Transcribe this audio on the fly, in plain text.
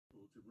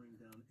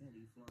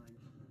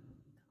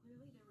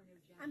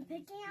I'm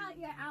picking out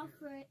your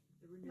outfit,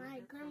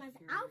 my grandma's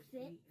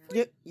outfit.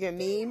 Your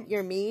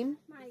meme?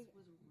 My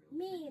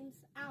meme's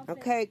outfit.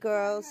 Okay,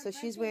 girls. So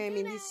she's wearing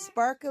these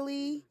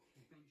sparkly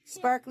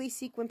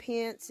sequin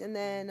pants, and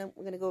then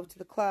we're gonna go over to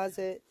the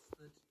closet.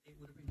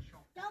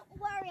 Don't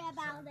worry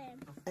about them.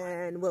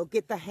 And we'll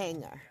get the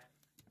hanger.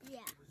 Yeah,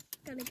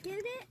 gonna get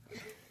it,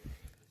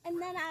 and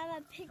then I'm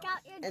gonna pick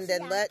out your. And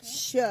then let's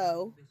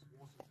show.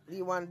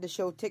 You wanted to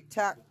show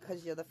TikTok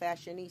because you're the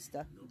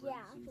fashionista.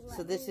 Yeah.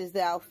 So this is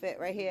the outfit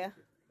right here.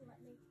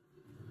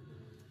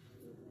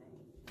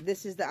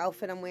 This is the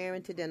outfit I'm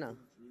wearing to dinner.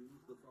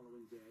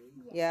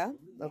 Yeah?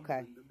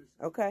 Okay.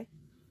 Okay.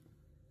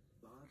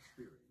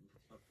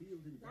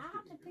 Now I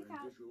have to pick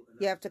out.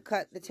 You have to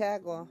cut the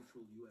tag off.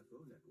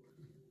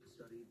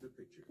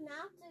 Now I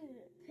have to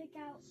pick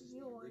out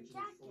your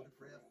jacket.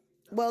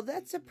 Well,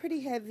 that's a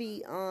pretty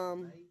heavy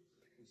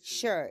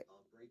shirt.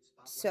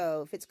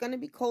 So if it's going to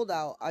be cold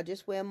out, I'll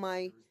just wear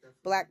my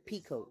black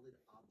pea coat.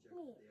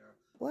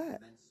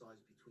 What?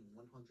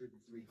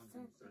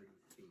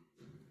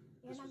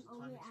 And I'm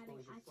only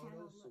adding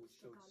eyeshadow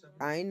lipstick on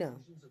there. I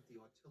know.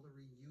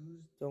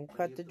 Don't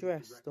cut the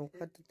dress. Don't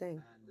cut the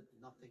thing.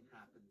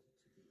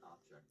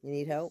 You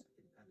need help?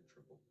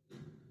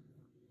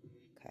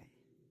 Okay.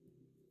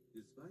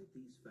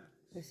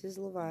 This is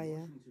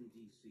Lavaya,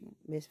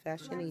 Miss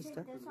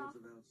Fashionista.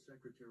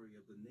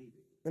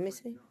 Let me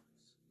see.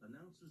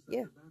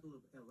 Yeah.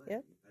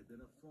 Yep.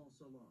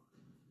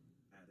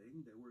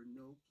 Adding there were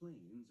no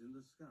planes in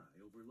the sky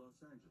over Los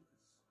Angeles.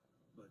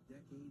 But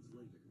decades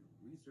later,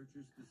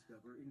 researchers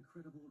discover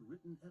incredible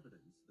written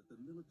evidence that the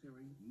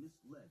military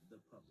misled the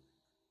public.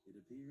 It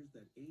appears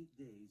that 8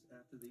 days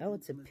after the Oh,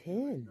 it's a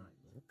pin.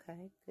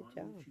 Okay, good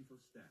job.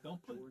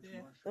 Don't put it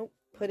there. Don't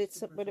put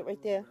it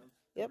right there.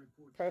 Yep,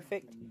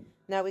 perfect.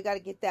 Now we got to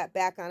get that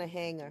back on a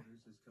hanger.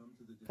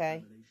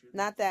 Okay,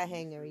 not that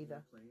hanger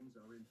either.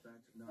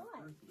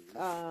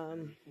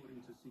 I'm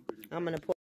gonna put.